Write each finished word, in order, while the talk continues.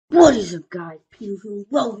What is up, guys? Peter here.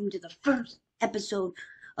 Welcome to the first episode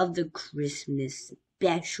of the Christmas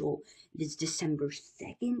special. It is December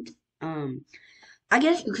 2nd. I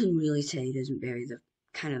guess you can really say it isn't very the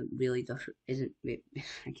kind of really the isn't I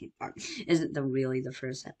can't talk. Isn't the really the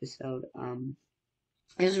first episode.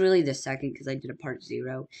 It was really the second because I did a part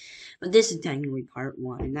 0, but this is technically part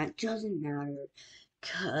 1, and that doesn't matter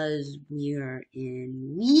because we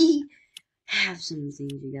have some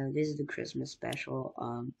things together. This is the Christmas special.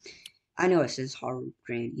 I know it says horror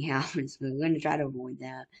granny hours, but we're gonna try to avoid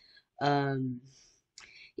that. Um,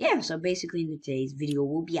 yeah. So basically, in today's video,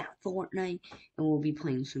 we'll be at Fortnite and we'll be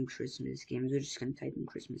playing some Christmas games. We're just gonna type in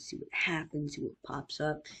Christmas, see what happens, see what pops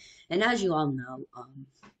up. And as you all know,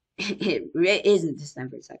 it isn't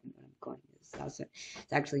December 2nd when I'm going this.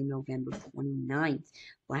 It's actually November 29th,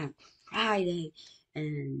 Black Friday.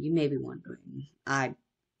 And you may be wondering, why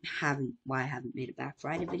I haven't made a Black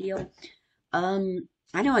Friday video.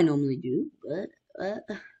 I know I normally do, but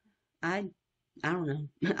I I don't know.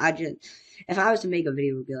 I just if I was to make a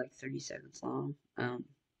video, it would be like 30 seconds long.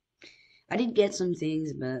 I did get some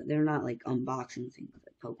things, but they're not like unboxing things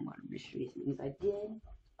like Pokemon or mystery things.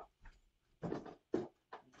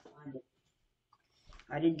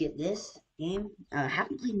 I did get this game. I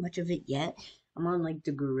haven't played much of it yet. I'm on like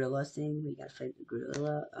the Gorilla thing. We gotta fight the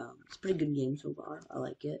Gorilla. It's a pretty good game so far. I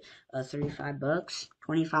like it. $35,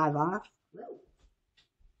 25 off.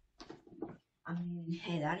 I mean,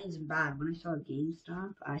 hey, that isn't bad. When I saw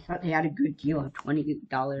GameStop, I thought they had a good deal of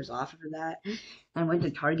 $20 off for that. I went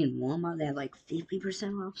to Target and Walmart, they had like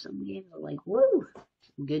 50% off some games. I'm like, woo,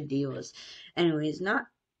 good deals. Anyways, not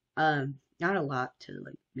a lot to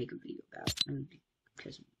like make a video about,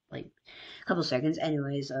 because like a couple seconds.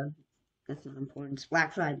 Anyways, that's not important. It's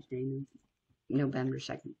Black Friday Day, November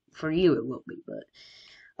 2nd. For you, it will be, but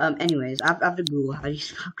anyways, I have to Google how do you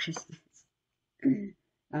spell Christmas.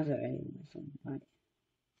 I'm sorry, my phone.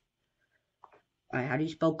 Alright, how do you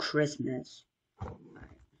spell Christmas?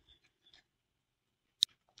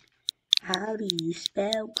 How do you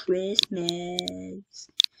spell Christmas?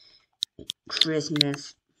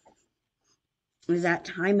 Christmas is that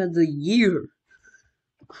time of the year.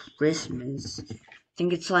 Christmas. I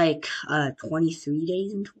think it's like 23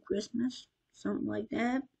 days until Christmas. Something like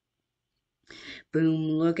that.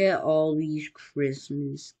 Boom, look at all these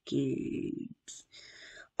Christmas games.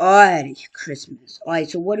 Alrighty, Christmas. Alright,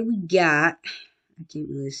 so what do we got? I can't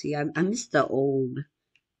really see. I missed the old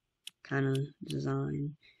kind of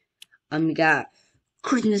design. We got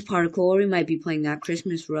Christmas Parkour. We might be playing that.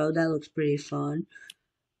 Christmas Road. That looks pretty fun.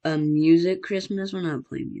 Music Christmas. We're not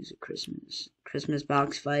playing Music Christmas. Christmas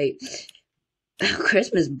Box Fight.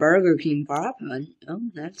 Christmas Burger King Pop Hunt. Oh,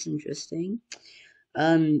 that's interesting.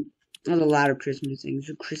 There's a lot of Christmas things.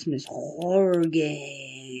 A Christmas horror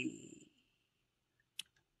game.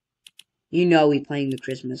 You know we playing the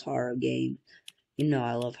Christmas horror game. You know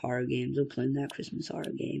I love horror games. We're playing that Christmas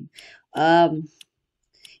horror game. Yeah,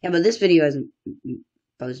 but this video isn't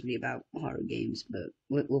supposed to be about horror games, but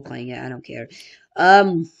we're playing it. I don't care.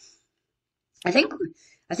 I think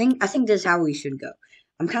this is how we should go.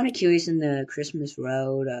 I'm kind of curious in the Christmas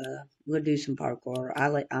Road. We'll do some parkour.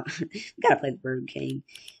 We gotta play the Burger King,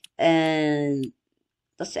 and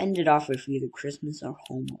let's end it off with either Christmas or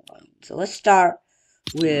Home Alone. So let's start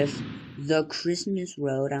with the Christmas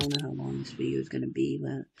Road. I don't know how long this video is gonna be,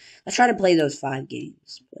 but let's try to play those 5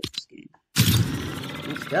 games. Play this game.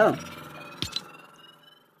 Let's go.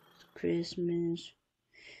 Christmas.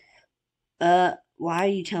 Why are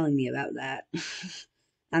you telling me about that?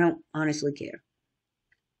 I don't honestly care.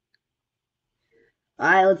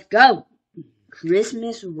 Alright, let's go.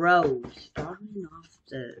 Christmas Road. Starting off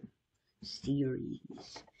the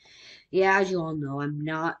series. Yeah, as you all know, I'm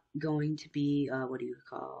not going to be, what do you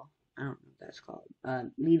call? I don't know what that's called.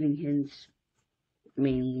 Leaving hints,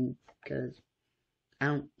 mainly because I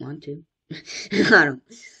don't want to. I don't.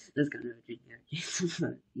 That's kind of a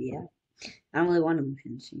generic. Yeah. I don't really want to leave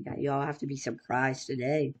hints. Y'all have to be surprised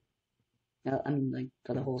today. I mean, like,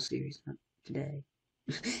 for the whole series, not today.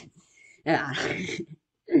 Yeah.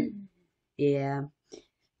 Yeah.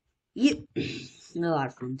 Yeah. A lot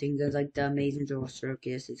of fun things. There's like the Amazing Girl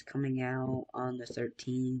Circus is coming out on the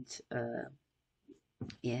 13th.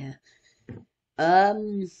 Yeah. I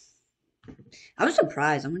was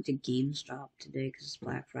surprised. I went to GameStop today because it's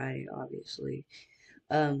Black Friday, obviously.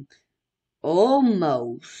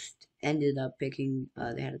 Almost ended up picking.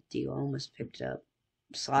 They had a deal. Almost picked up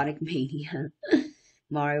Sonic Mania,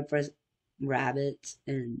 Mario plus Rabbids,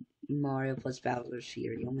 and Mario plus Bowser's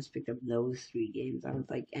Fury. Almost picked up those 3 games. I was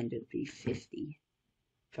like ended 350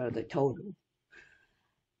 for the total.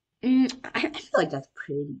 I feel like that's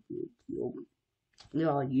pretty good deal. They're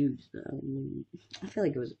all used though. I feel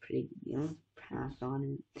like it was a pretty good deal. Passed on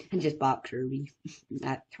it and just bought Kirby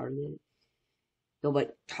at Target. No,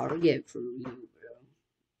 but Target for real,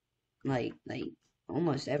 bro. Like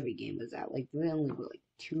almost every game was out. Like there only were like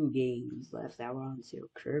 2 games left that were on sale.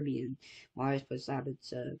 Kirby and Mario plus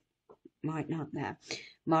Rabbids. Not that.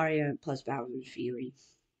 Mario plus Bowser's Fury.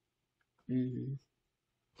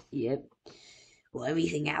 Yep. Well,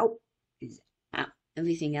 everything out is out.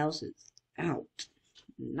 Everything else is out.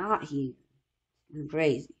 Not here.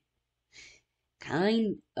 Crazy.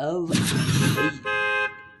 Kind of crazy.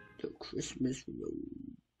 The Christmas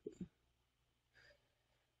Road.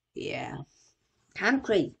 Yeah. Kind of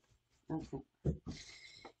crazy.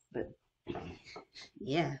 But,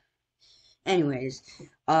 yeah. Anyways,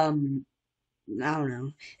 I don't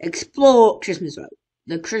know. Explore Christmas Road.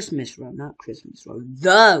 The Christmas Road, not Christmas Road.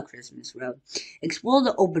 The Christmas Road. Explore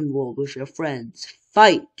the open world with your friends.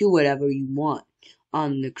 Fight, do whatever you want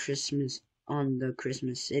on the Christmas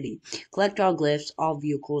City. Collect all glyphs, all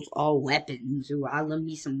vehicles, all weapons. Ooh, I love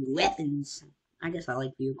me some weapons. I guess I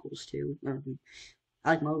like vehicles too. I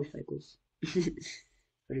like motorcycles.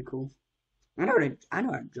 Pretty cool. I know how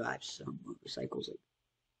to drive some motorcycles. Like,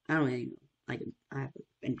 I don't really know. I have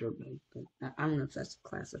a dirt bike, but I don't know if that's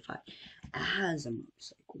classified as a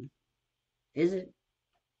motorcycle. Is it?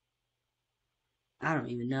 I don't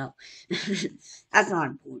even know. That's not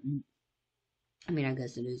important. I mean, I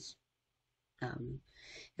guess it is.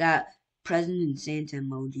 Got present and Santa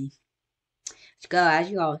emoji. Let's go. As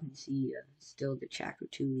you all can see, still the Chapter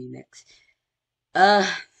 2 remix.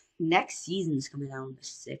 Next season's coming out on the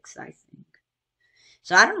 6th, I think.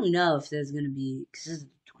 So I don't know if there's gonna be, because this is the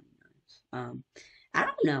 29th. I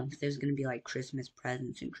don't know if there's gonna be like Christmas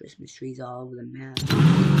presents and Christmas trees all over the map. Yeah,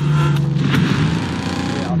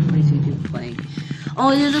 I'll play YouTube playing.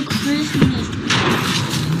 Oh, there's a Christmas tree.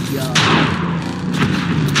 Yo.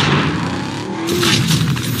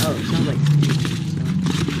 Oh, it sounds like.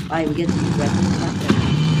 Alright, we get to the rest of the stuff.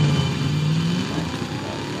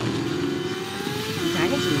 Can I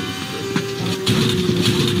get some Christmas stuff?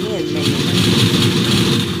 Yeah, maybe.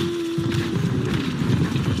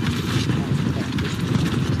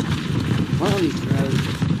 One of these throws.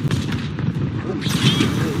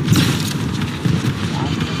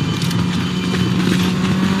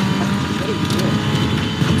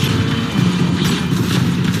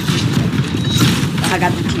 I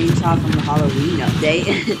got the chainsaw from the Halloween update.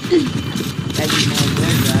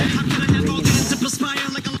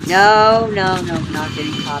 No, not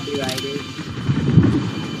getting copyrighted.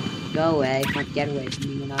 Go away, get away from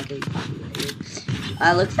me, we're not getting copyrighted.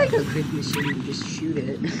 Looks like a Christmas tree, you just shoot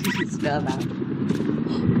it. Stuff out.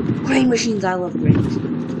 Crane machines, I love crane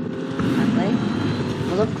machines.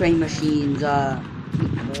 I love crane machines,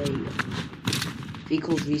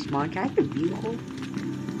 vehicles respawn. Can I have a vehicle?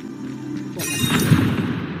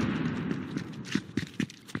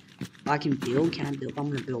 I can build, I'm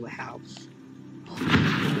gonna build a house.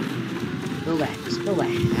 Let's build a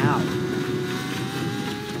house.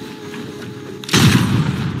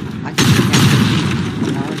 I can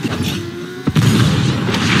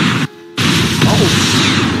oh!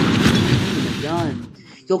 Done.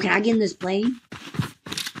 Yo, can I get in this plane?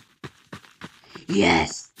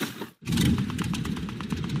 Yes!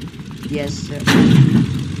 Yes, sir.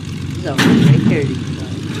 This is a very dirty plane.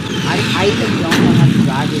 I even don't know how to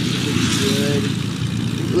drive,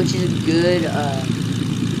 which is good,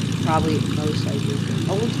 probably motorcycle.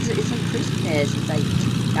 Oh, it's like Christmas. It's like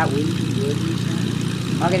that windy wood or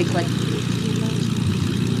something. I'm gonna collect wood.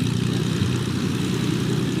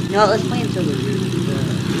 No, let's play until the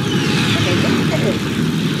okay, this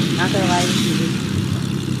is not gonna lie,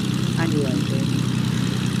 I do like it.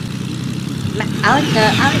 I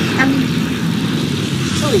mean,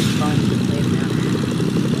 it's always fun to play now.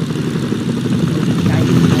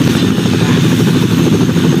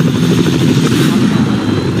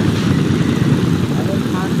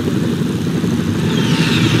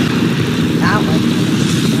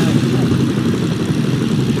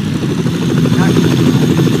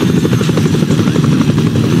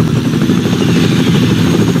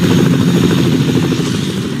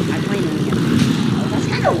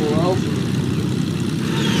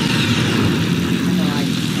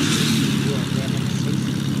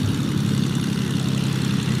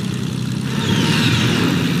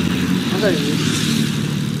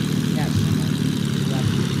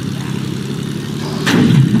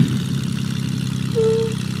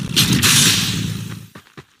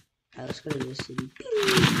 Let's go to this city.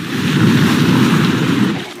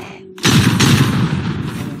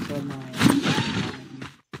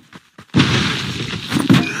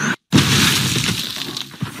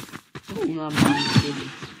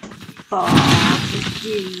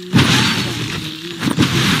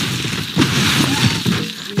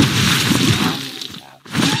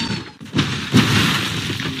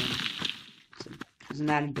 Isn't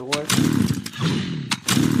that a door?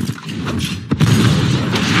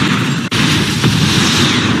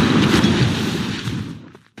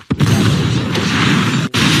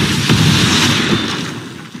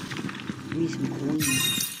 Give me some coins.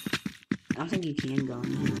 I don't think you can go in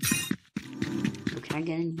here. But can I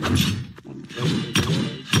get in here?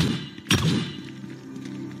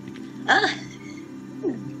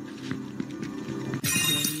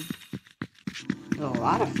 A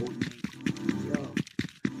lot of Fortnite. Yo.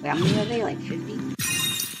 Wait, how many are they? Like 50?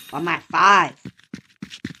 I'm at 5.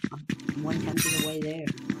 I'm 1/10 of the way there.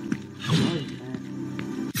 Holy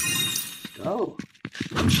man. Let's go.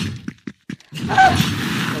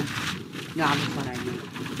 Oh. No, I'm just fun idea.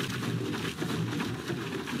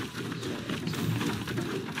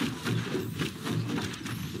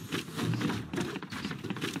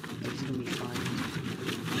 It's gonna be fun.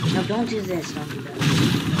 No, don't do this. Don't do that.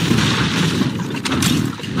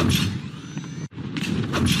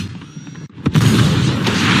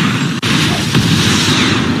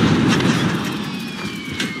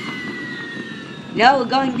 No, we're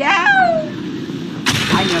going down!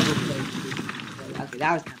 I never played. Okay,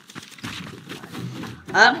 that was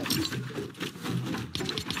kind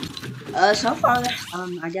of so far,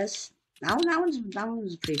 I guess that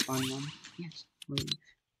one's a pretty fun one. Yes, please.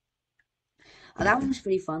 That one was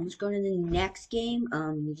pretty fun. Let's go to the next game.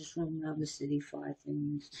 We just run around the city, 5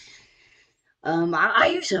 things.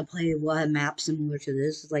 I used to play a map similar to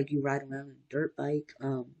this. It's like you ride around on a dirt bike.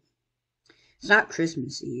 It's not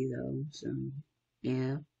Christmassy though, so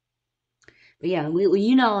yeah. But yeah,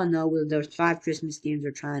 you all know there's 5 Christmas games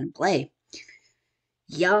they're trying to play.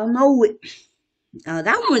 Y'all know it.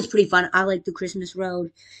 That one was pretty fun. I like the Christmas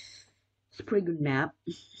Road. It's a pretty good map.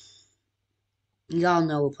 Y'all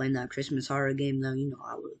know we're playing that Christmas horror game though. You know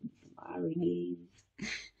I love horror games.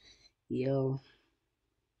 Yo.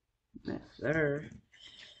 Yes, sir.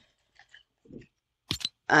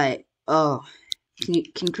 Alright. Oh.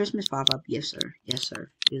 Can Christmas pop up? Yes, sir. Yes,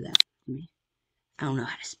 sir. Do that for me. I don't know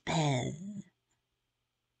how to spell.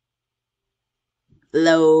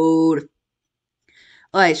 Load.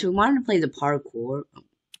 Alright, so we wanted to play the parkour.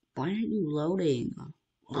 Why aren't you loading?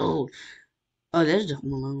 Load. Oh, there's the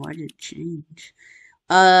Home Alone. Why did it change?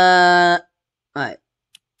 Alright.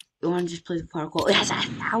 You want to just play the parkour? It has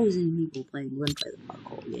 1,000 people playing. We're gonna play the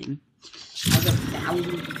parkour game. It has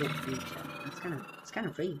 1,000 people playing. It's kind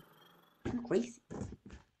of crazy. Kind of crazy.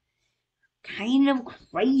 Kind of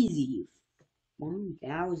crazy.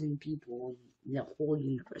 1,000 people in the whole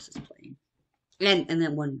universe is playing. And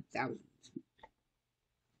then 1,000.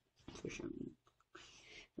 For sure. I'm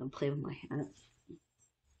gonna play with my hat.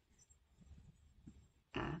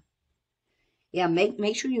 Yeah,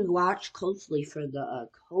 make sure you watch closely for the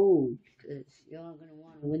code, because you're gonna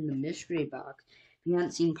want to win the mystery box. If you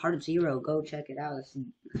haven't seen part of 0, go check it out.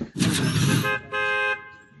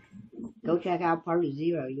 Go check out part of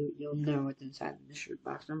 0. You'll know what's inside the mystery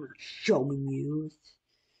box. I'm not showing you.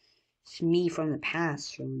 It's me from the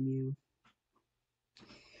past showing you.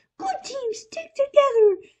 Good teams stick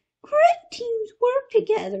together. Great teams work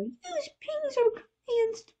together. Use pings or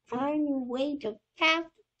commands to find your way to path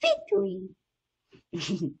to victory.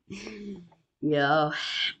 Yo,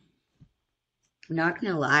 I'm not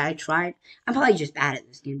gonna lie, I'm probably just bad at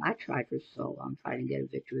this game. I tried for so long trying to get a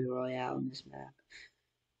victory royale on this map.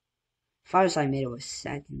 Farthest I made it was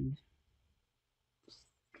 2nd.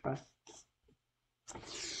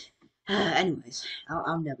 Anyways,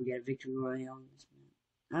 I'll never get a victory royale on this map.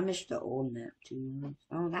 I missed the old map too.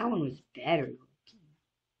 Oh, that one was better.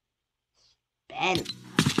 Better.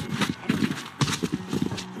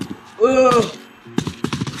 Whoa!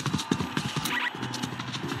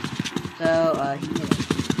 So, he made it.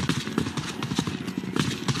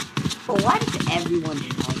 But why does everyone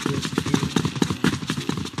have this?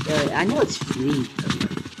 I know it's free, but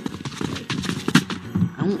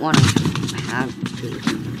I don't want to have this.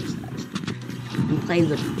 We play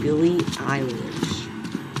the Billie Eilish.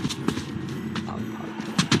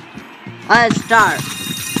 Let's start.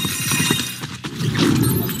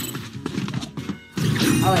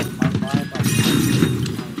 I like parkour.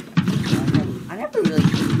 I never really.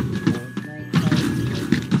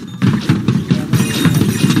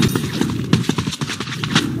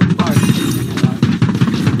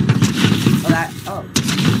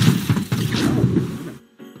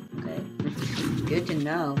 Good to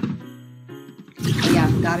know. Oh yeah, I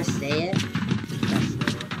gotta say it.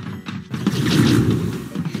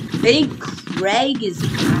 Big Craig is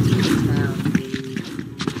back in town, dude.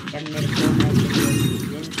 haven't made a Fortnite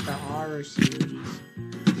video since the horror series.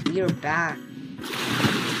 We are back.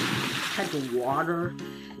 Had the water.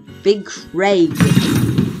 Big Craig.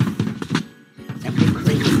 That Big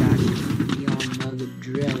Craig is back. Y'all know the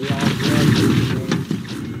drill. Y'all love Big Craig.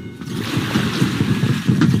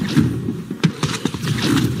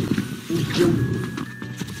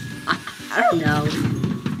 I don't know.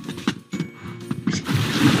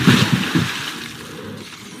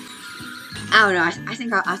 I don't know. I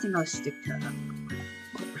think I'll stick to that.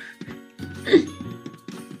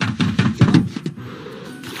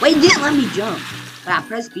 Wait, it didn't let me jump. But I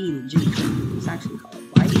pressed B and didn't jump. It's actually hard.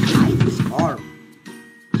 Why is this hard?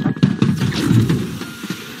 What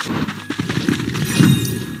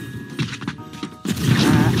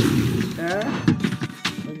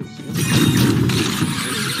is this?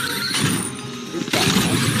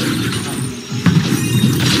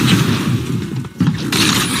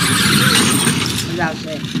 What does that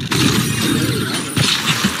say?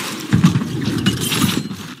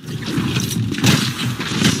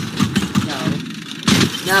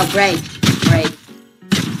 No, break.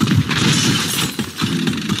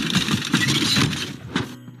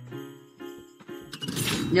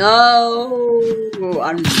 No,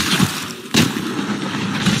 I'm.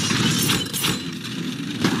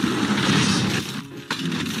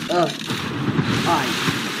 Ugh. Fine.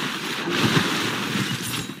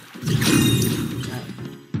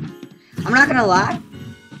 I'm not gonna lie.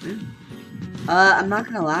 I'm not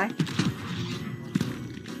gonna lie.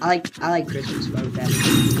 I like Christmas mode better.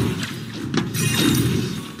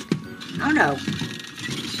 I don't know.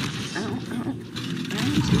 I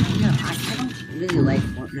don't really like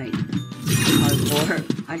Fortnite hardcore.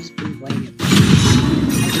 I just been playing it.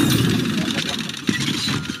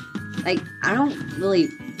 Like, I don't really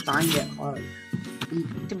find it hard.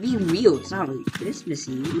 To be real, it's not really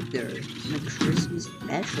Christmassy either. It's like Christmas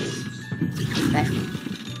specials. No.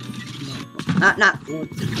 Not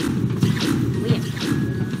Fortnite. Weird.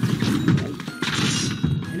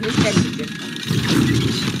 And who said it's different?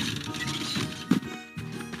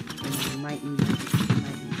 Might be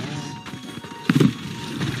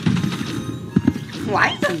why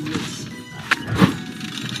is this?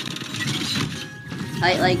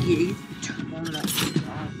 Like you turn it up.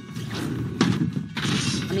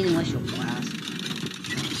 I mean, unless you're blast.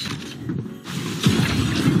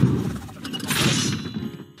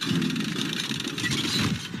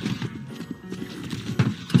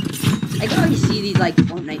 Like, I always see these like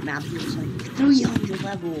Fortnite maps where it's like 300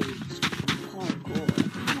 levels. Hardcore.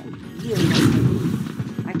 Oh, really?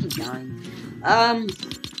 I keep dying.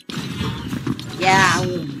 Yeah, I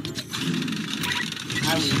will.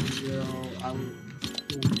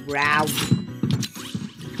 Wow.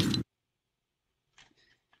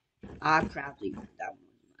 Proudly, that one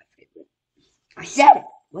was my favorite. I said it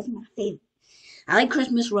wasn't my favorite. I like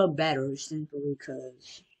Christmas Road better simply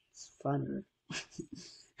because it's funner.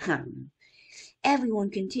 I don't know. Everyone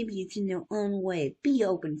contributes in their own way. Be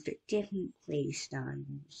open for different play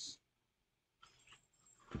styles.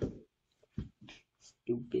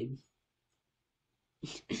 Stupid.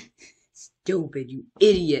 Stupid, you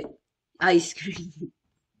idiot. Ice cream.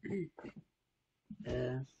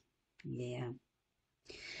 Yeah.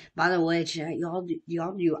 By the way, chat, y'all do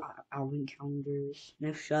Alvin calendars? And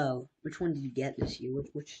if so, which one did you get this year?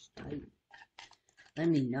 Which type? Let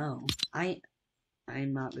me know. I'm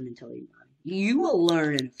not gonna tell you mine. You will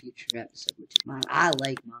learn in a future episode which is mine. I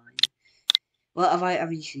like mine. Well,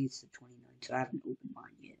 obviously it's the 29th, so I haven't opened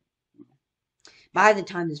mine yet. By the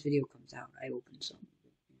time this video comes out, I opened some.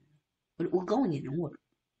 But we're going in order.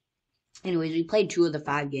 Anyways, we played 2 of the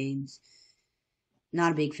 5 games.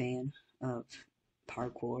 Not a big fan of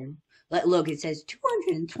parkour. Look, it says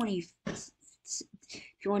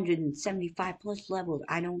 275 plus levels.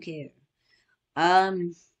 I don't care.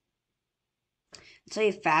 Let's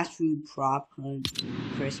say fast food prop hunt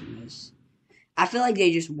Christmas. I feel like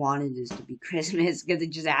they just wanted this to be Christmas because they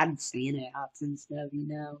just added Santa hats and stuff, you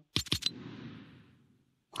know.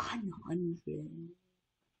 100.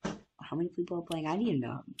 How many people are playing? I need to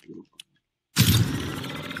know how many people are playing.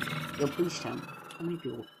 Yo, please tell me. How many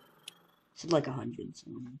people? It's like 100, so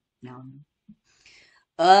now.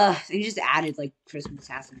 They just added like Christmas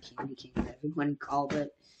hats and candy cane, everyone called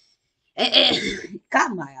it. It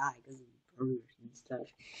caught my eye because of the burgers and stuff.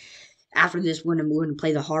 After this one, I'm going to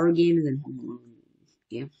play the horror game and then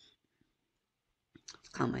yeah.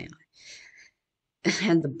 Caught my eye.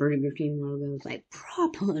 And the Burger King logo was like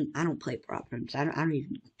prop hunt. I don't play prop hunts. I don't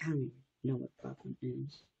even know what prop hunt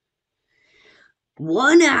is.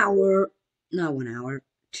 1 hour, not 1 hour.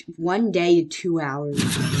 1 day, 2 hours.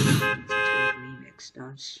 Remixed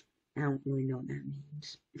us. I don't really know what that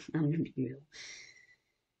means. I'm gonna be real.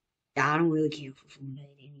 I don't really care for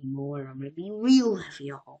Fortnite anymore. I'm gonna be real with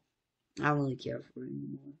y'all. I don't really care for it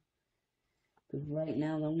anymore. Because right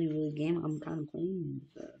now, the only really game I'm kind of playing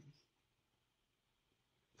is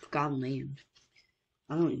Forgotten Land.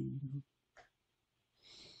 I don't even know.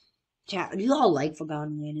 Chat, do you all like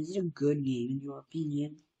Forgotten Land? Is it a good game in your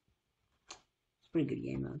opinion? It's a pretty good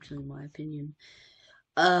game, actually, in my opinion.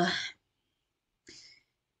 I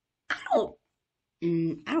don't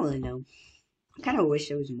really know. I kind of wish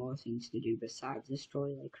there was more things to do besides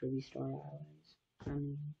destroy like Kirby Star Islands. I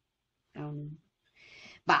don't know.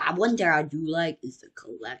 But one thing I do like is the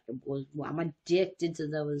collectibles. Well, I'm addicted to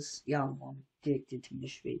those. Yeah, I'm addicted to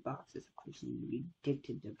mystery boxes. Of course, I'm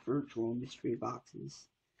addicted to virtual mystery boxes.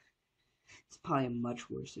 It's probably a much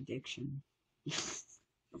worse addiction.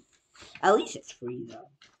 At least it's free,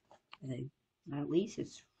 though. At least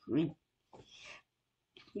it's free.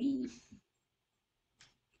 Free.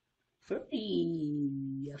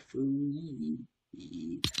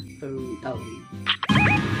 Oh.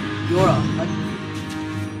 You're 100.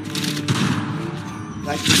 Do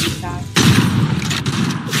I shoot this guy?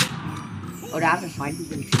 Oh, do I have to find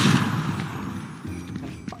people to shoot?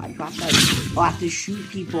 I have to shoot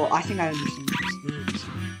people. I think I understand this.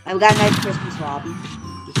 We got a nice Christmas lobby.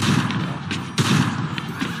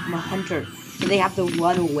 I'm a hunter. So they have to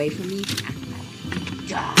run away from me.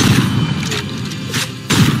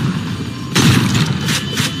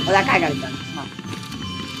 Oh, that guy got a gun. Come on.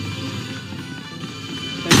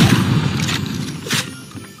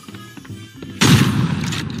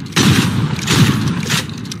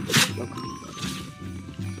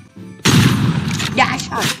 Yeah, I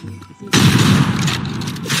shot him.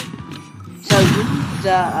 So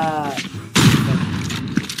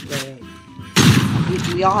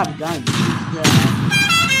we all have guns.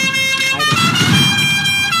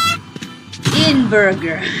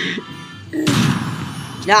 Burger.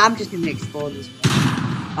 No, I'm just gonna explode this one.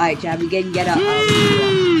 Alright, Chad, we can get up.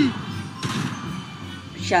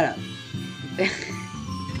 Shut up.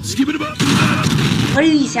 What are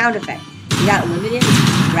these sound effects? We got limited,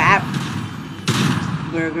 rap,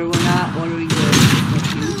 burger, we're not ordering the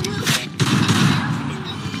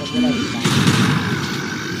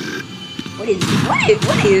What is this?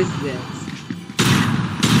 What is this?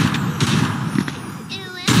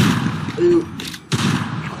 Ooh.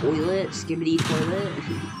 Toilet? Skibbity toilet?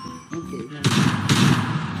 Okay.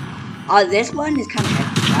 This one is kind of heavy.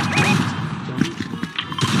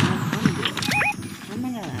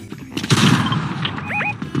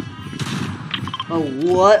 Oh,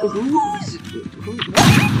 what? What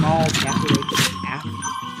small decoration after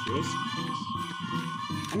Christmas?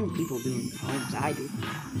 How many people do in homes? I do.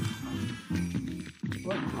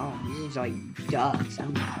 What home? This is like ducks. I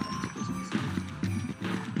don't know how that's Christmas.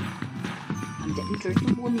 I'm the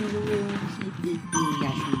interesting one in the room.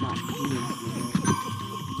 Actually not.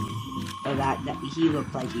 Oh, that he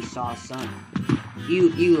looked like he saw sun. You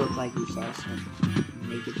look like you saw sun.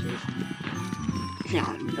 Naked person.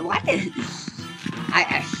 What is?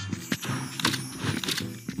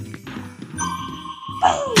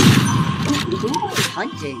 Who's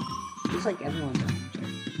hunting? Looks like everyone's a hunter.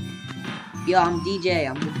 Yo, I'm DJ.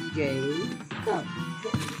 I'm the DJ. Go.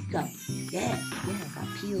 Yeah, I got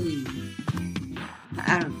Peely.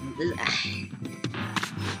 I don't know.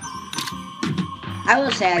 I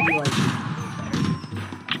will say I do like this better.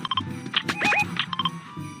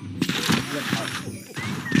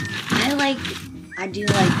 I do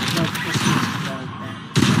like the Christmas vlog better.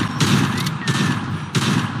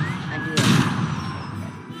 I do like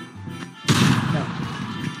no.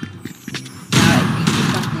 Now, if you do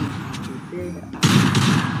something stupid,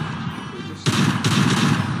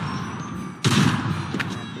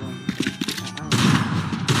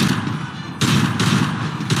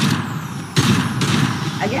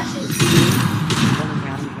 I guess it's going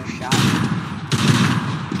around with a shot.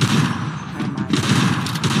 Kind of my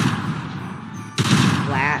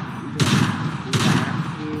flat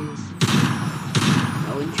is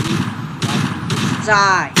no injury.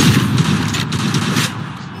 Die.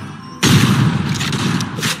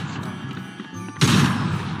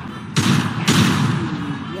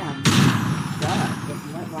 Yeah,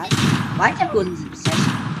 why is everyone's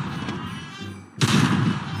obsession?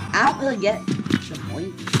 I don't really get the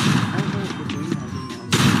point. I don't know what we're doing now.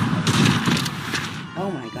 Oh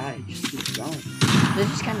my god, it just keeps going. This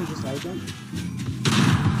is kind of just like them.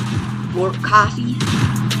 More coffee.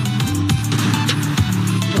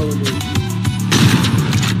 Totally.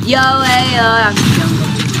 Yo, hey, I'm jungle.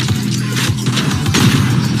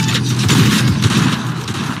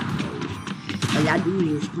 Oh, that dude he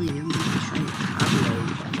was playing. I'm just trying to copy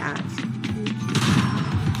that.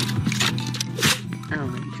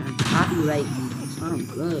 copyright music. Sound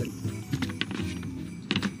good.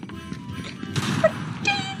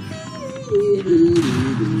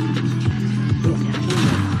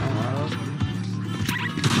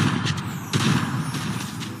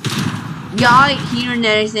 Y'all ain't hearing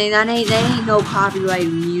anything. That ain't no copyright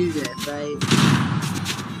music, right?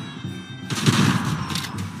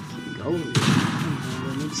 Go.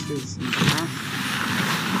 Mix this back.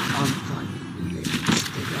 I'm fun.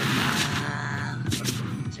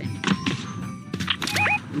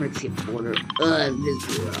 I'm gonna skip order.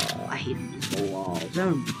 Invisible. Oh, I hate invisible walls.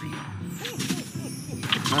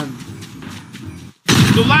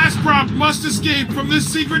 The last prop must escape from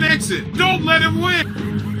this secret exit. Don't let him win.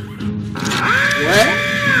 What?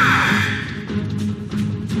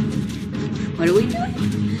 What are we doing?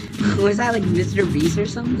 Was that like Mr. Beast or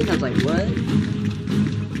something? I was like, what?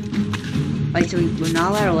 Like, so we're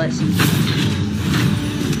not allowed to let some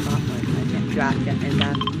drop and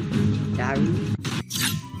down.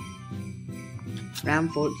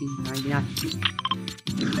 Round 14, 99.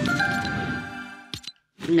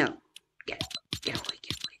 No. Get away.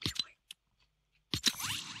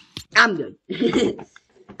 I'm good.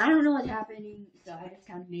 I don't know what's happening, so I just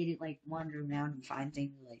kind of made it like wander around and find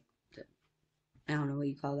things like, I don't know what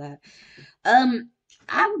you call that. I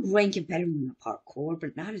would rank it better than the parkour,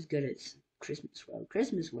 but not as good as Christmas Road.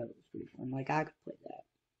 Christmas Road was pretty fun. Like, I could play that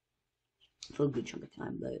for a good chunk of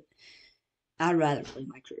time, but I'd rather play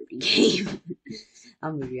my Kirby game.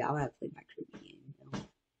 I'm gonna be, I'll have to play my Kirby game.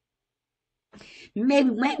 You know?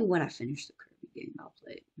 Maybe when I finish the Kirby game, I'll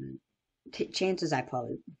play it. Chances I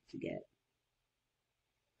probably forget.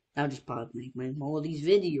 I'll just probably make more of these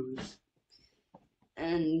videos.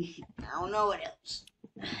 And I don't know what else.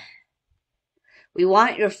 We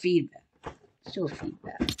want your feedback. Still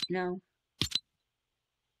feedback, you know?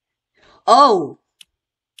 Oh!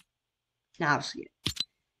 Now I'll see it.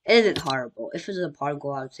 It isn't horrible. If it was a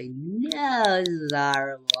parkour, I would say, no, this is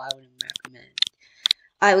horrible. I wouldn't recommend it.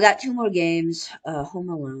 Alright, we got 2 more games. Home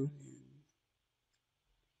Alone.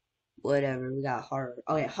 Whatever, we got horror.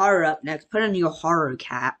 Okay, horror up next. Put on your horror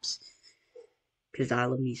caps. Because I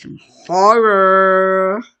love me some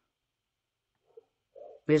horror.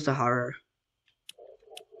 Where's the horror?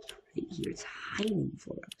 Right here, it's hiding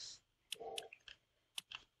for us.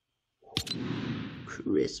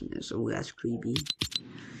 Christmas. Oh, that's creepy.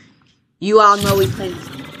 You all know we play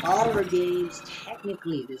some horror games.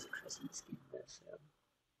 Technically, it is a Christmas game, though, so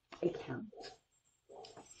it counts.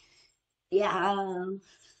 Yeah.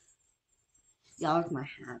 Y'all like my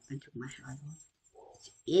hat. I took my hat off. It's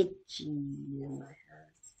itchy in my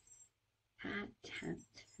hat. Hat.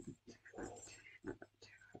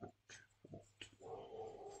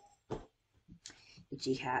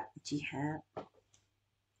 Itchy hat. Itchy hat.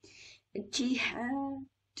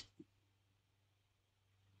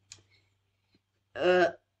 4%.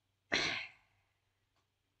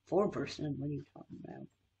 What are you talking about?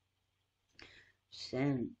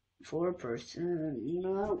 4%.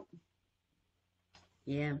 No.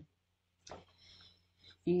 Yeah.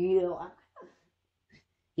 Yeah,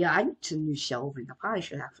 I need some new shelving. I probably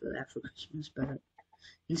should have that for Christmas, but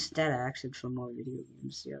instead I asked for more video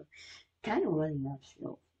games, so kind of running out of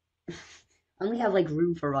shelf. I only have like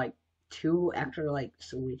room for like 2 extra like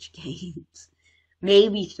Switch games.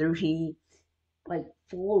 Maybe 3. Like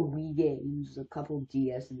 4 Wii games, a couple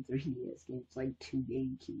DS and 3DS games, like 2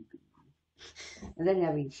 GameCube. And then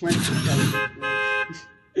having friends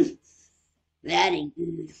that ain't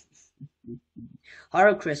good.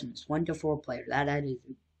 Horror Christmas, 1 to 4 players. That is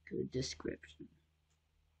a good description.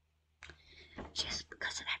 Just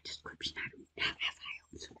because of that description, I don't have high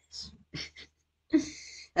hopes for this.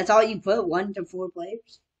 That's all you put, 1 to 4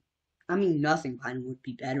 players? I mean, nothing kind of would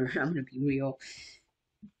be better. I'm gonna be real.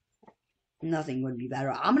 Nothing would be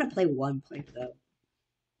better. I'm gonna play 1 player though,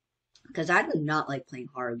 because I do not like playing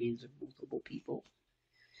horror games with multiple people.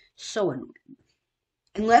 So annoying.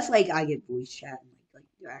 Unless like I get voice chat and like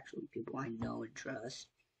they're actually people I know and trust.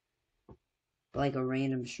 But like a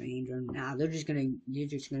random stranger, nah, you're just gonna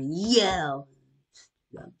yell.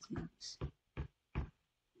 That's nuts.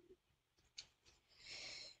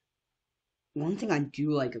 One thing I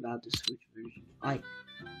do like about the Switch version, yeah.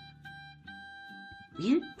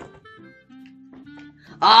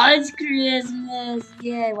 Oh, it's Christmas!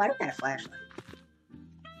 Yay! Why do I got a flashlight?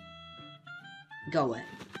 Go away.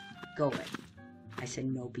 Go away. I said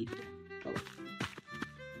no people. Go away.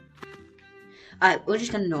 Alright, we're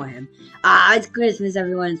just gonna annoy him. It's Christmas,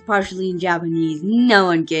 everyone. It's partially in Japanese. No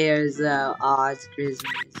one cares, though. It's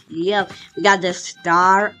Christmas. Yep. We got the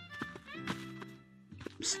star.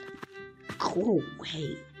 Go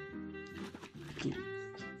away.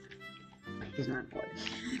 He's not important.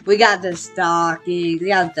 We got the stockings. We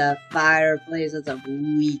got the fireplace. That's a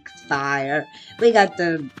weak fire. We got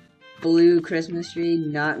the blue Christmas tree.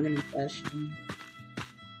 Not gonna question.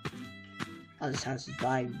 Oh, this house is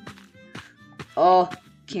vibing. Oh,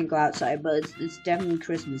 can't go outside, but it's definitely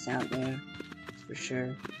Christmas out there. That's for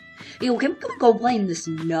sure. Yo, can we go play in the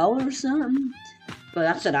snow or something? But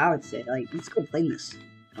that's what I would say. Like, let's go play in the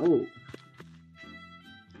snow.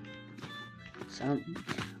 Something.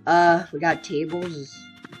 We got tables. It's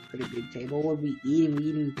a pretty big table. What are we eating? We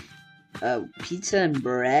eating pizza and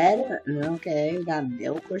bread. Okay, we got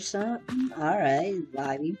milk or something. Alright,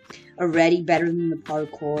 vibey. Already better than the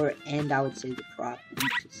parkour, and I would say the prop,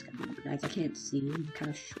 which is kind of nice. I can't see. I'm kind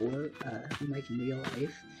of short, unlike in real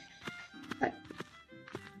life.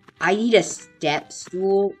 I need a step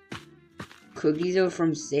stool. Cookies are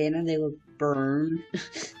from Santa. They look burned.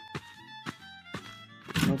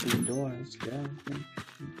 Open the door. Let's go.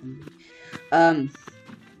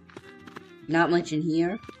 Not much in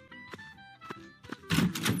here.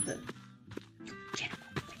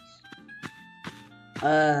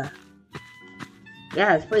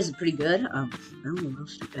 Yeah, this place is pretty good. I don't know where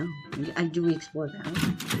else to go. Do we explore the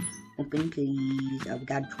house? Open, please. We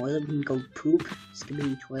got a toilet. We can go poop.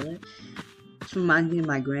 Skibidi toilet. This reminds me of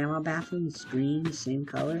my grandma's bathroom. The screen, the same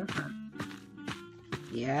color. Huh.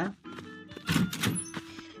 Yeah.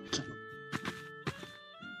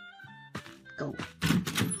 Go.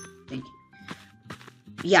 Thank you.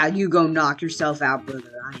 Yeah, you go knock yourself out,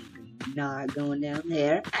 brother. I ain't not going down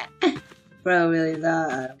there. Bro, really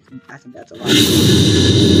thought. I think that's a lot.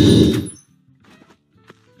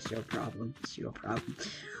 It's your problem. It's your problem.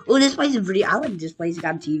 Oh, this place is pretty. I like this place. It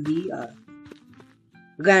got a TV.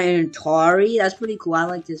 We got an Atari. That's pretty cool. I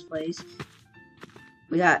like this place.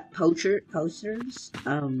 We got posters.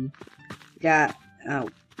 We got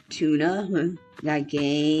tuna. We got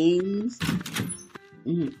games.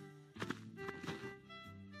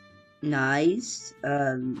 Nice.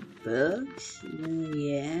 Books.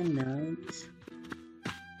 Yeah, nice.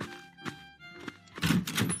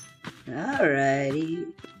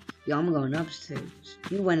 Alrighty. Yo, I'm going upstairs.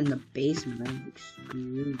 You went in the basement. I'm like,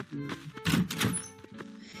 screw you.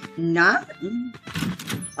 Nothing.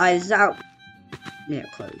 Is that? Yeah,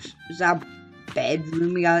 close. Is that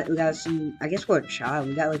bedroom? We got some. I guess we're a child.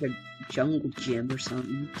 We got like a jungle gym or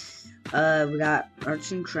something. We got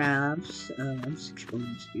arts and crafts. I'm just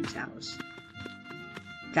exploring this dude's house.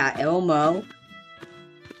 Got Elmo.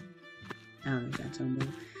 I don't know if that's Elmo.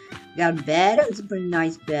 We got a bed. It's a pretty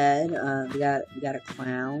nice bed. We got a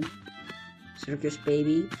clown. Circus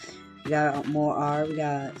baby. We got more art. We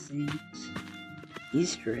got things.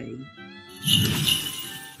 Easter egg.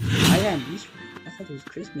 I got an Easter egg. I thought it was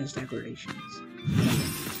Christmas decorations.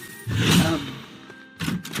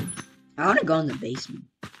 I want to go in the basement.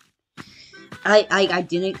 I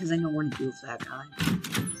didn't because I don't want to do with that guy.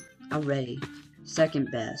 Already.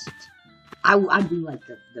 Second best. I do like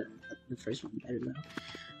the first one better though.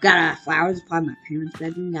 Got a flower spot in my parents'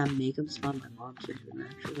 bedroom. Got a makeup spot in my mom's bedroom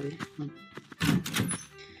actually.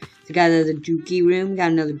 So got the dookie room.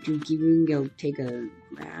 Got another dookie room. Go take a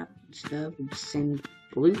nap and stuff. And same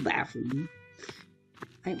blue bathroom.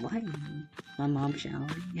 Wait, why? My mom showering.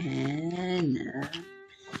 And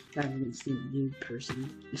God, I'm gonna see a new person.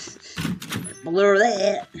 Blur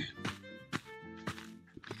that.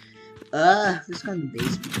 Let's go in the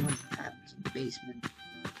basement. What happens in the basement?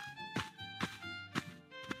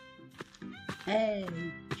 Hey,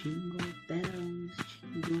 jingle bells,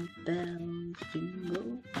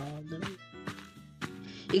 jingle all the way.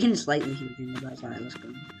 You can slightly hear jingle bells. Alright, let's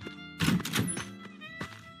go.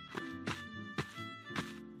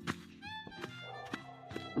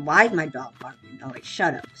 Why is my dog barking? Oh wait,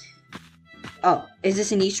 shut up. Oh, is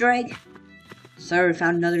this an Easter egg? Sir, we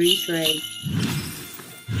found another Easter egg.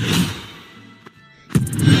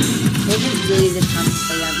 Was it really the time to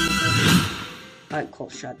play that music? Alright, cool,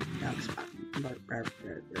 shut the dog's barking.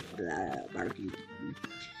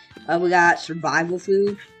 We got survival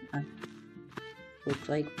food. Looks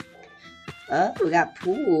like. We got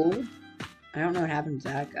pool. I don't know what happened to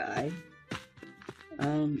that guy.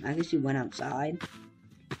 I guess he went outside.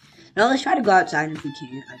 No, let's try to go outside, and if we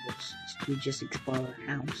can't, we just explore our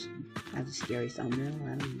house. That's a scary thumbnail.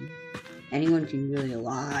 I don't know. Anyone can really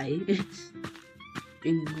lie.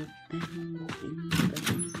 Jingle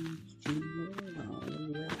bells, jingle all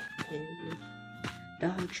the way.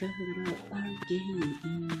 Dog shut up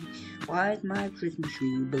barking. Why is my Christmas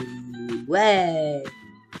tree blue? Way.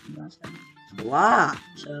 That's a lot.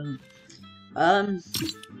 So, that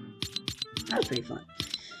was pretty fun.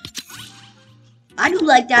 I do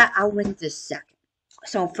like that. I went this second.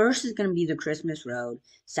 So first is gonna be the Christmas road.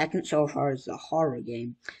 Second so far is the horror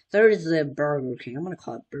game. Third is the Burger King. I'm gonna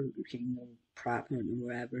call it Burger King or Prop or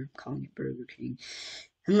whatever. I'm calling it Burger King.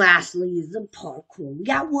 And lastly is the parkour. We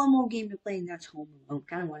got one more game to play, and that's Home Alone.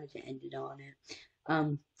 Kind of wanted to end it on it.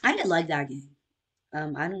 I did like that game.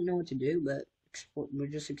 I don't know what to do, but we're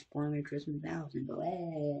just exploring a Christmas house and go,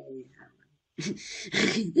 hey. I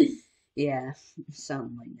don't know. Yeah,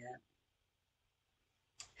 something like that.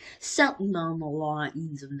 Something on the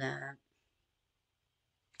lines of that.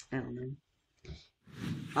 I don't know.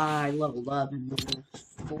 I leveled up and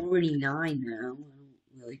I'm 49 now. I don't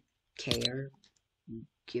really care.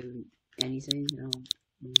 Give anything. I don't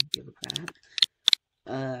really give a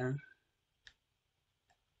crap.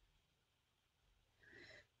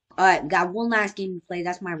 Alright, got one last game to play.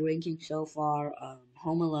 That's my ranking so far.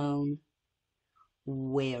 Home Alone.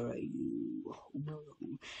 Where are you?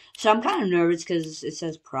 So I'm kind of nervous because it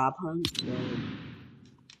says Prop Hunt. So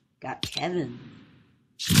got Kevin.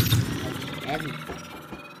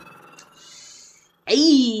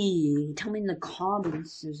 Hey, tell me in the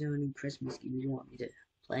comments if there's any Christmas games you want me to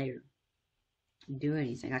play or do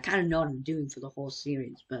anything. I kind of know what I'm doing for the whole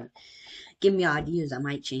series, but give me ideas. I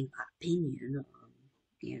might change my opinion.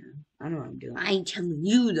 Yeah, I know what I'm doing. I ain't telling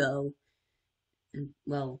you though. And,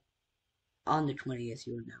 well, on the 20th,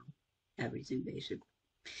 you'll know everything basically.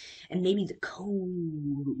 And maybe the code.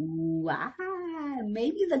 Ooh,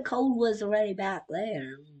 maybe the code was already back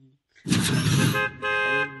there.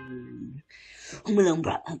 Home Alone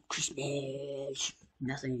brought home Christmas.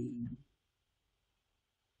 Nothing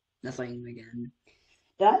again.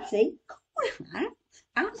 Did I say code? I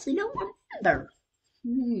honestly don't remember.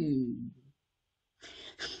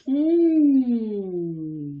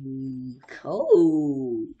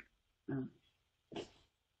 Code.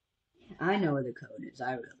 I know what the code is.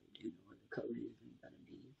 I really do know what the code is gonna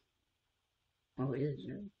be. Oh, it is.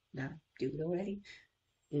 Did I do it already?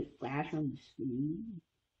 Did it flash on the screen?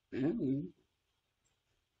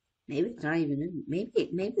 Maybe it's not even in.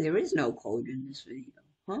 Maybe there is no code in this video.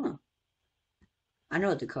 Huh? I know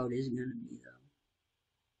what the code is gonna be though.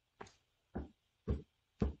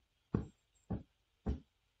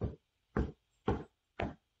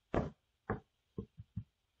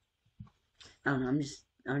 I don't know.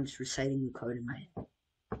 I'm just reciting the code in my head.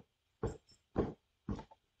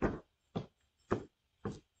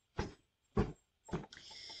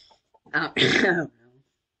 I don't know.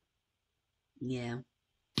 Yeah.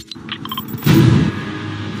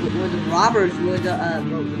 Or the robbers would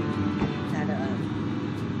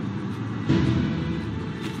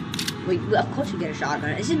wait, of course you get a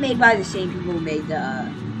shotgun. This is made by the same people who made the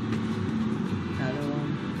other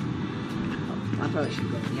one. Oh, I probably should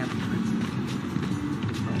go. Yeah.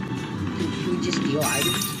 Should we just steal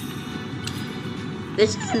items?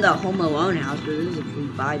 This isn't the Home Alone house, but this is if we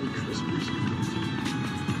buy the Christmas house.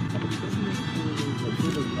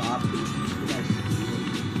 The robbers.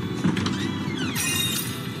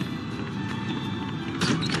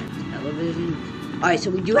 Television. Alright, so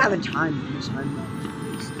we do have a time for this. I'm not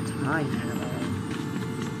wasting time at all.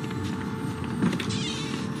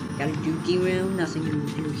 Got a dookie room. Nothing in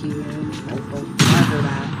the dookie room. Oh, cover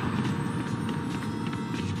that.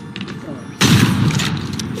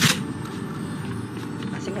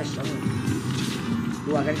 I think I saw it.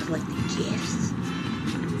 Ooh, I gotta collect the gifts.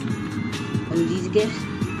 Oh, these gifts?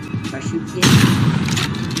 If I shoot gifts?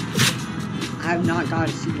 I have not got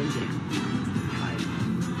a single gift.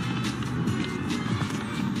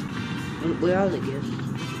 Where are the gifts?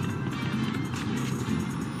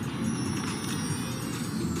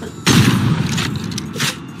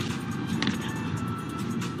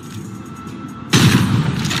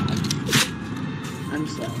 I'm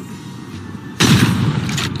slow.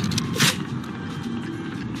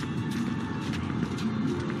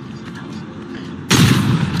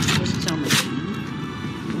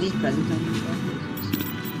 These presents on the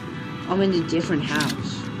I'm in a different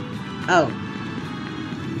house. Oh.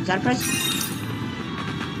 Is that a present?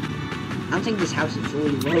 I don't think this house is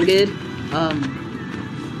fully loaded.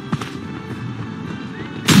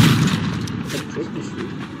 The Christmas tree.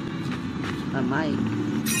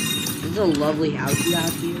 This is a lovely house you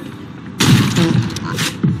have here.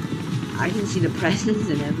 I can see the presents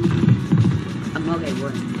and everything. I'm okay,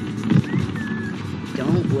 what?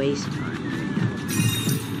 Don't waste time.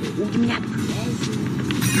 Oh, give me that present.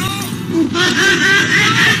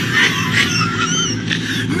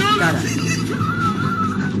 Shut up.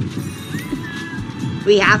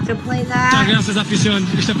 We have to play that? Why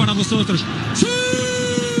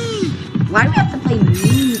do we have to play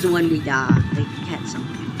memes when we die? Like, get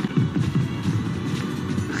something.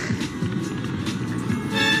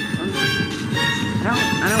 I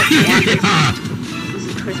don't want this. This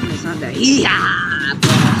is Christmas Sunday. Yeah!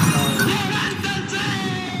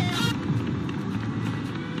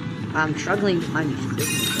 I'm struggling to find these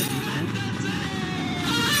Christmas presents, man.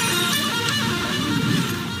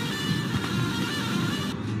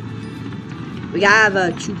 We gotta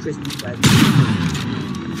have 2 Christmas presents.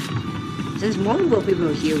 Since multiple people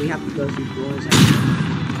are here, we have to go through doors.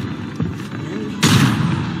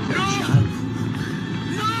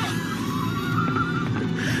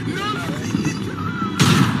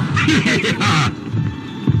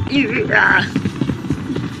 Yeah.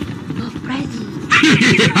 Oh, present.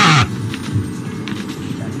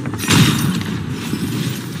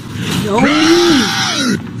 No.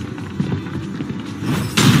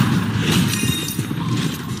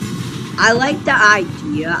 I like the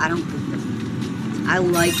idea. I don't think that. I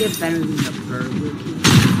like it better than the Burger King.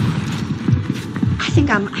 I think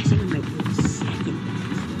I might go the second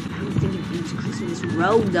best. I don't think it beats Christmas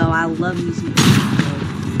Road though. I love me some Christmas Road.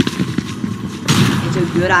 It's a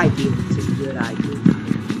good idea. It's a good idea.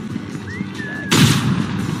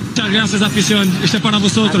 Muchas gracias, afición. Este para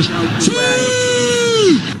vosotros.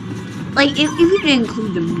 Like, if you didn't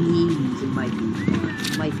include the memes, it might be fun.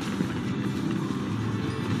 It might be fun.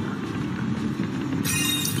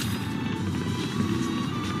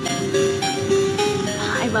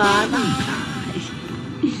 Bye, bye, bye.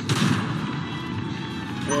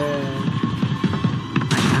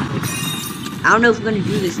 I don't know if we're gonna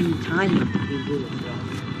do this in time or if we do it.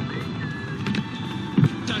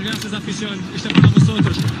 Muchas gracias, afición. Este para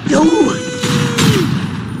vosotros. Yo!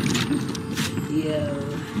 Yo.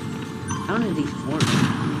 I don't know these forms.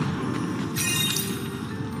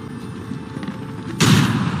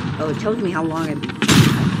 Oh, it tells me how long I've been.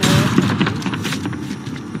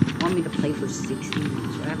 Want me to play for 60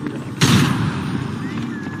 minutes? What happened to that?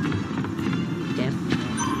 Definitely.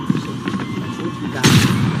 What you got?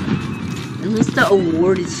 Unless the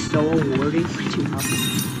award is so awarding, what you have?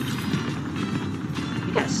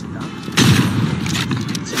 You got stuff.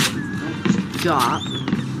 Job.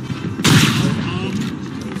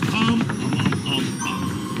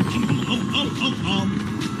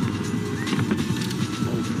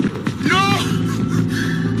 No!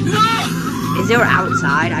 No! Is there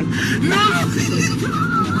outside? No!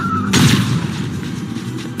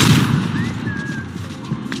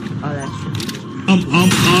 Oh, that's true.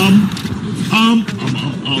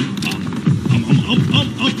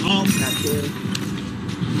 Got two.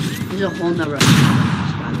 There's a whole number of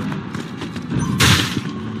houses, by the way.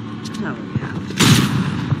 It's not really a house.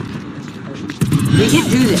 We can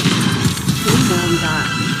do this. Two more we got.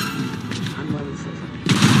 I'm level 6.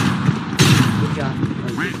 Good job.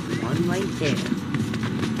 One right there.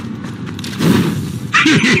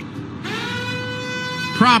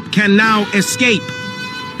 Prop can now escape.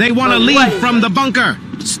 They want to But what leave is from it? the bunker.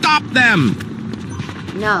 Stop them.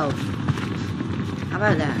 No. How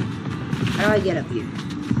about that? How do I get up here?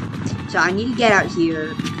 So I need to get out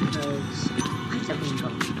here because I have something to go.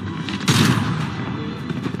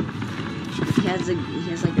 He has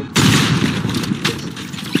like a.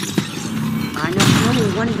 I know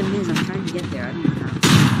where one of them is. I'm trying to get there. I don't know how.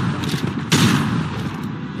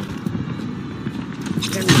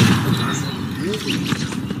 I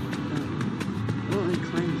don't really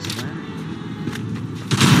climb this ladder.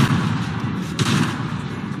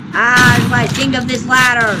 Ah, if I think of this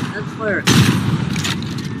ladder, let's work.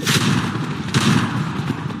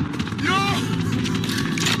 No!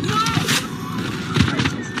 No!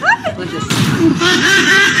 Stop it with this.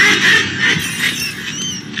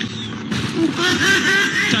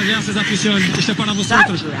 Muchas gracias, afición. Este para Stop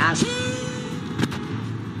vosotros. grabbing.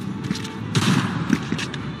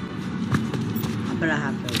 I'm gonna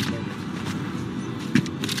have to get it.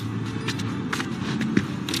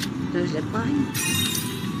 There's a zip line?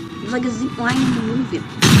 There's like a zip line in the movie.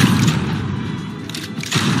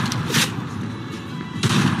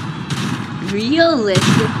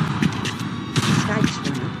 Realistic. This guy just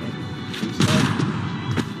went up there. I'm sorry.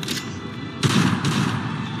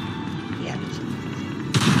 Yeah, there's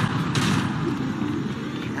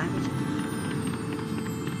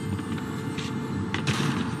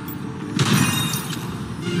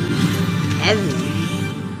heavy.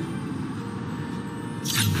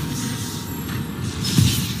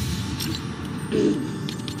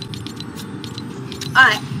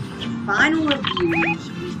 Alright, final reviews,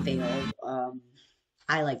 we failed.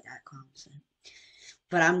 I like that concept.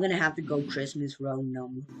 But I'm gonna have to go Christmas Row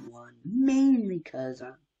 #1. Mainly because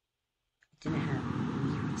it didn't have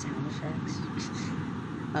weird sound effects.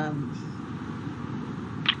 I'm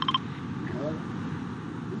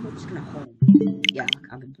just gonna home. Yeah,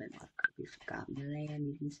 I've been playing a lot of Kirby Forgotten Land,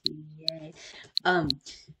 you can see, yay.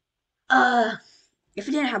 If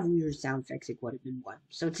it didn't have weird sound effects, it would have been 1.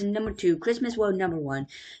 So it's number 2, Christmas World number 1.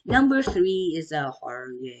 Number 3 is a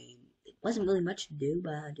horror game. It wasn't really much to do,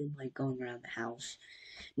 but I did like going around the house.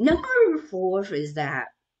 Number 4 is that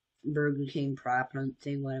Burger King prop hunt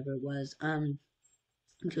thing, whatever it was.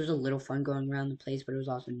 Which was a little fun going around the place, but it was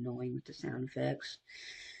also annoying with the sound effects.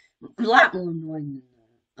 A lot more annoying than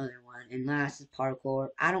the other one. And last is parkour.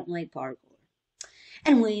 I don't like parkour.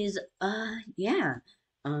 Anyways, yeah.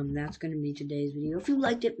 That's gonna be today's video. If you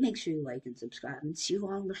liked it, make sure you like and subscribe, and see you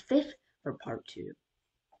on the 5th for part 2.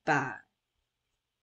 Bye.